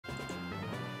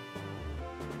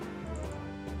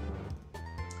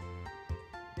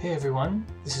Hey everyone,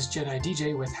 this is J3di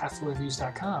DJ with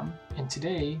HalfFullReviews.com, and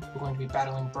today we're going to be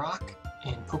battling Brock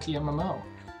in PokeMMO.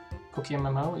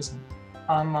 PokeMMO is an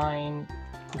online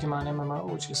Pokemon MMO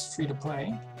which is free to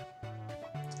play,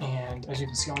 and as you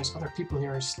can see, all these other people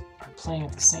here are playing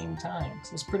at the same time,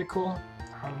 so it's pretty cool.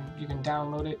 You can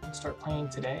download it and start playing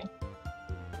today,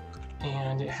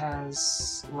 and it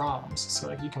has ROMs, so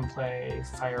like you can play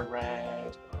Fire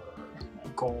Red,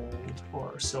 Gold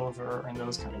or Silver and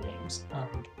those kind of games.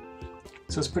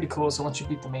 So it's pretty cool. So once you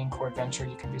beat the main core adventure,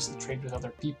 you can basically trade with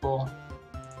other people.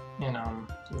 And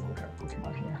so look at our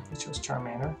Pokemon here. It shows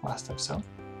Charmander last episode.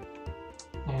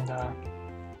 And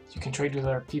you can trade with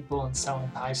other people and sell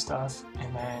and buy stuff,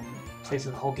 and then play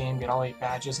through the whole game, get all 8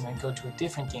 badges, and then go to a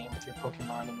different game with your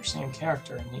Pokemon and your same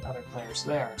character and meet other players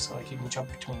there. So like you can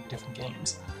jump between different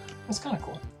games. That's kind of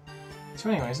cool. So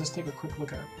anyways, let's take a quick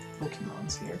look at our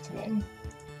Pokemons here today.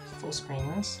 Full screen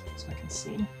this so I can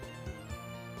see.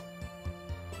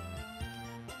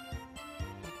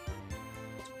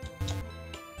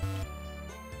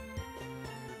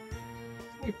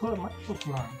 Let me pull up my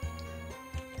Pokemon.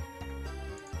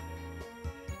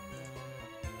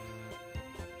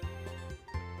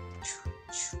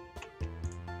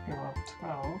 You're level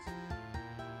 12.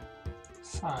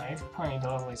 5. Probably need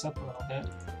to level these up a little bit.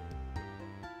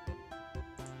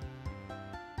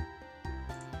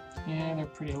 Yeah, they're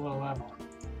pretty low level.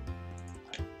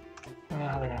 I don't know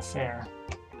how they're gonna fare.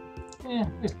 Yeah,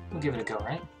 we'll give it a go,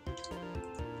 right?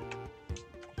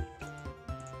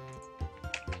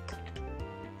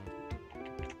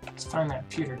 Let's find that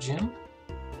pewter gym.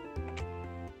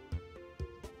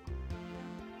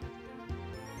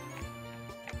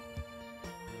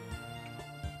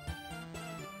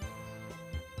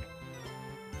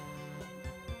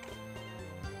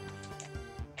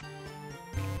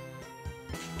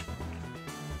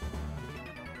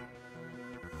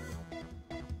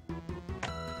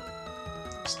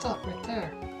 Stop right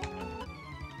there.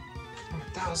 I'm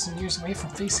 1,000 years away from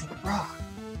facing Brock.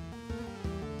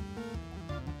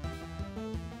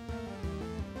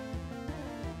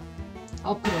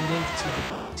 I'll put a link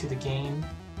to the game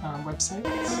website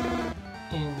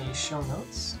in the show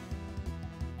notes.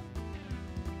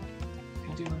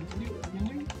 I do what I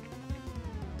do.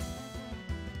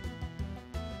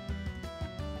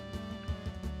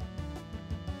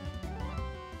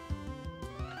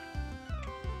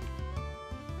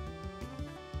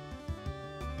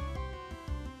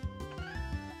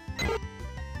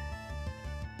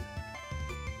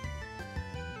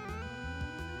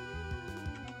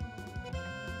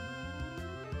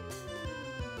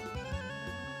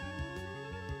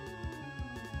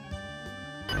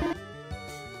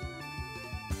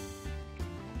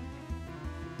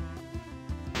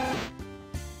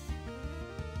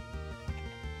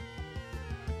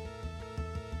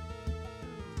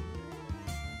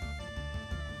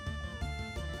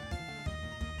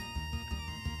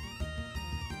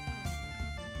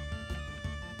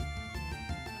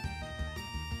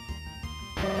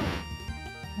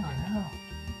 Oh no.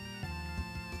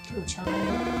 Go,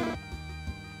 Charmander.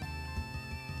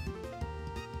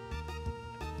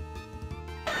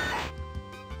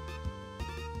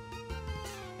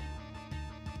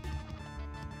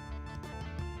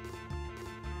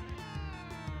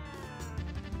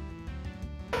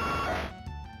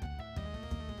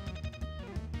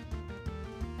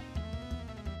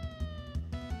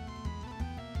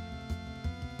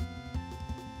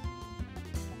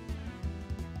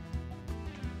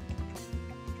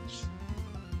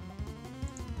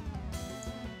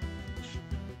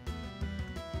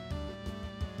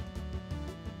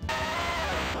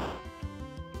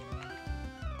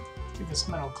 Give this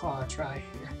Metal Claw a try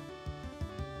here.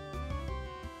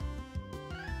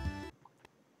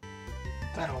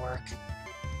 That'll work.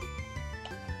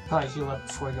 Probably heal up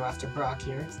before we go after Brock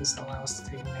here, if this allows us to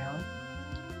take him down.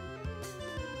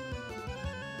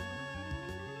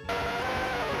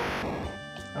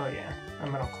 Oh yeah, our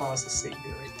Metal Claw is the savior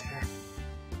right there.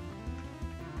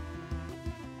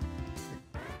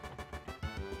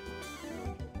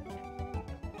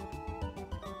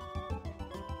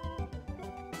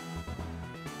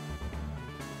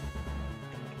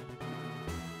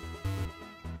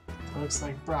 Looks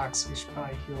like Brock, so we should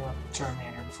probably heal up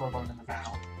Charmander before going into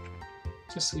battle.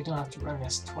 Just so we don't have to run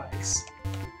this twice.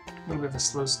 A little bit of a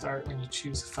slow start when you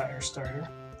choose a fire starter.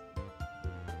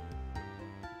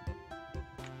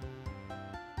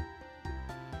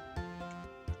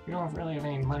 We don't really have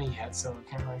any money yet, so we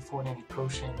can't really afford any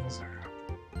potions or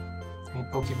any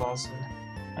Pokeballs or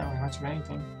not really much of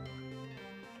anything.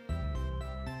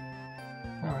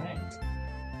 Alright.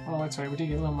 Oh, that's right, we did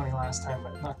get a little money last time,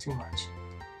 but not too much.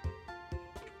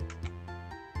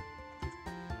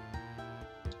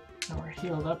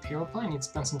 healed up here. We'll probably need to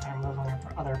spend some time leveling up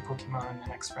our other Pokemon in the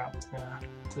next route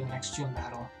to the next gym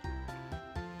battle.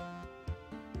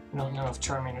 I don't know if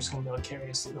Charmander's going to be able to carry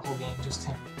us through the whole game, just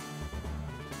him.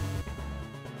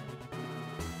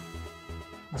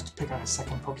 We'll have to pick out a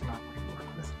second Pokemon we can work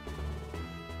with.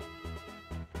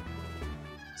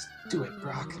 Let's do it,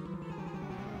 Brock.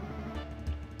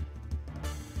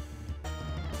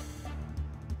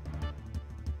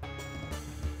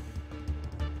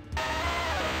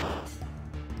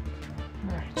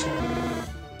 Alright, Charmander.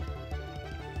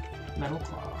 Metal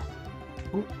Claw.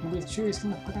 Ooh, with Chewy's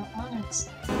gonna put out Onix.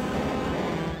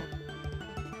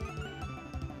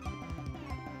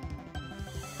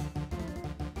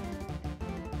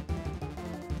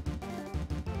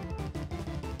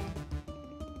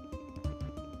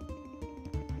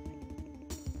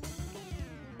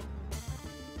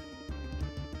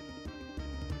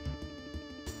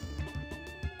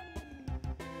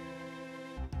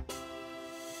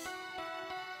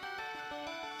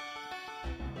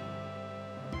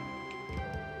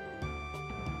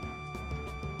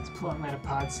 Pull out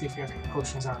Metapod, see if we have any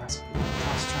potions on us.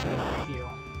 Let's try to heal.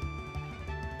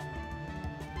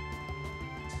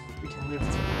 We can live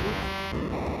through.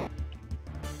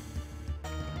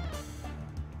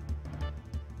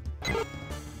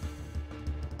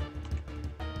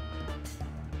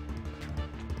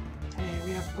 Hey,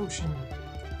 we have potion.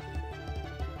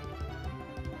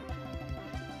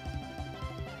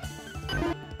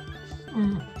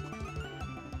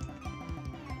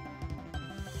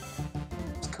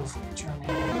 Go for it,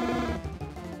 Charmander.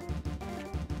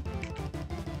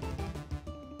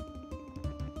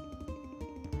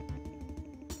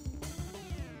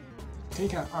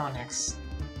 Take out Onix.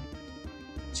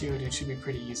 Geodude should be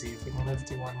pretty easy if we can live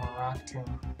through one more Rock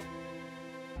Tomb.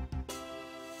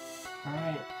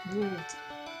 Alright, lived.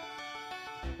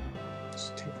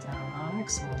 Just take down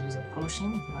Onix and we'll use a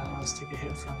potion. That'll let us take a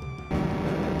hit from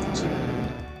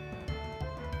Geodude.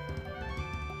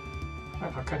 What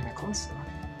about cutting it close though?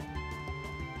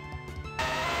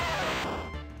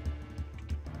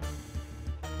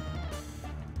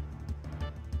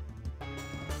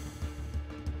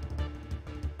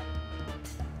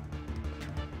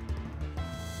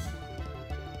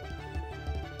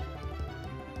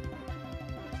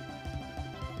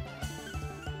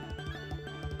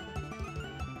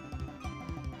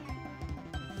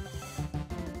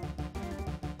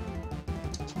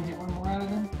 Can we get one more out of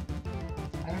him?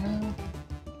 I don't know.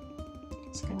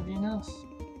 It's gonna be enough.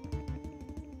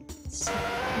 It's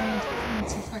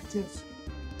effective.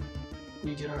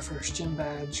 We get our first gym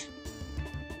badge.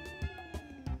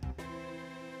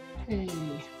 Hey.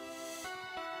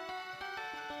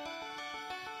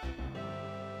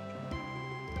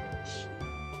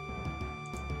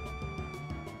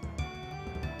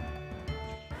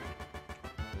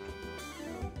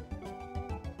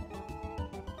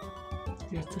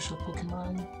 The official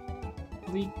Pokemon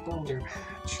League Boulder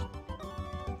Badge.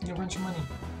 You get a bunch of money.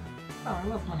 Oh, I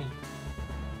love money.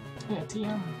 Yeah,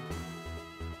 TM.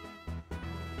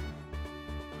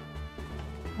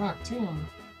 Rock Tomb.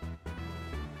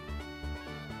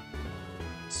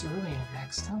 Cerulean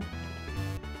next, huh?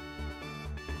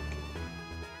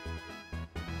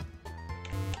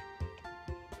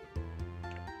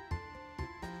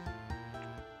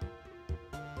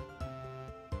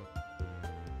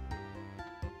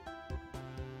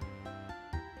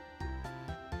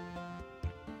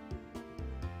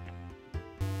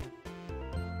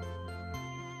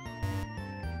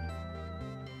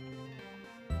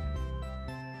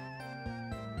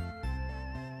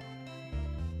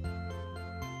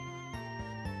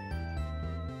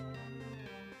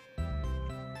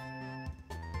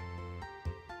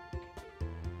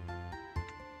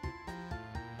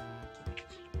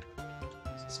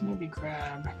 Let's maybe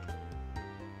grab.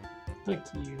 I'd like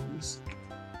to use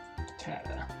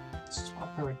Tata. Let's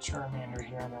swap her with Charmander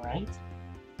here on the right.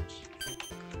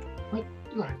 What?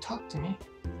 You want to talk to me?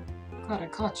 Glad I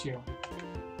caught you.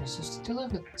 You're supposed to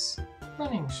deliver this.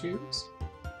 Running shoes.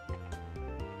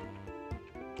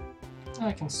 Now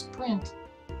I can sprint.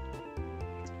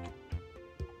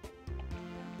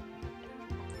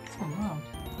 Come on,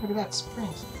 look at that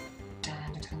sprint.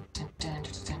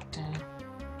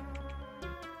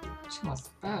 She wants to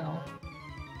battle.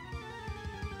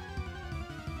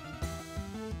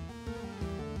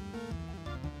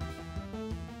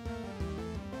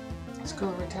 Let's go,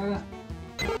 Rattata.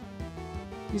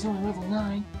 He's only level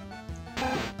 9.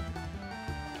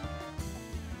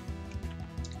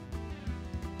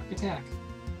 Attack.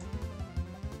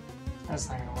 That's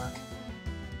not gonna work.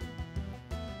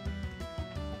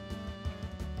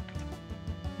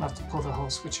 I'll have to pull the whole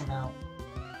switch him out.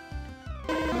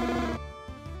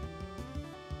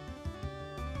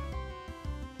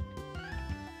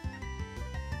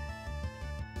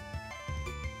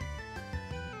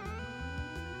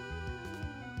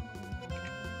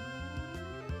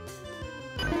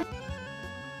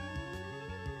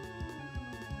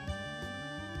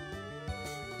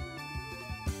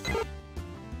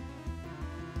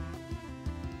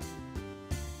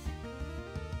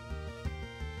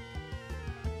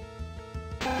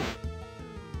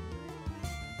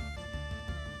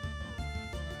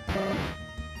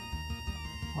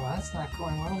 that's not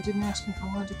going well. He didn't ask me if I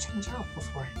wanted to change out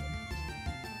beforehand.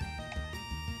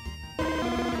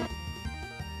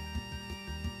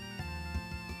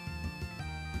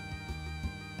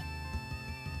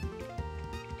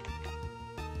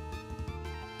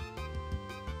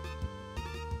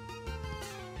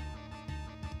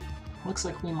 Looks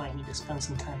like we might need to spend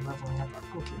some time leveling up our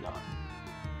Pokemon.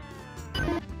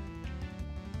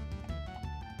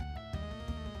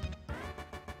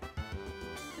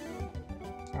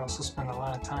 I also spend a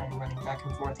lot of time running back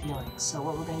and forth healing, so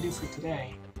what we're going to do for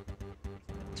today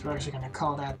is we're actually going to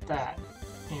call that,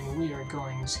 and we are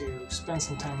going to spend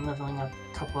some time leveling up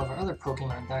a couple of our other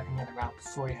Pokemon back in the other route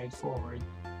before we head forward.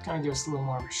 Kind of give us a little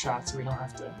more of a shot so we don't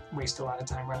have to waste a lot of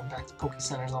time running back to Poke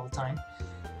Centers all the time.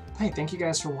 Hey, thank you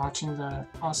guys for watching the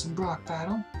awesome Brock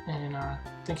battle, and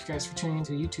thank you guys for tuning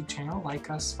into the YouTube channel. Like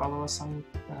us, follow us on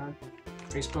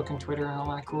Facebook and Twitter and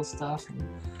all that cool stuff, and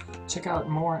check out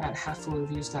more at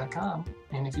halffullreviews.com.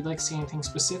 And if you'd like to see anything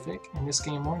specific in this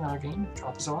game or another game,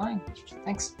 drop us a line.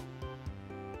 Thanks.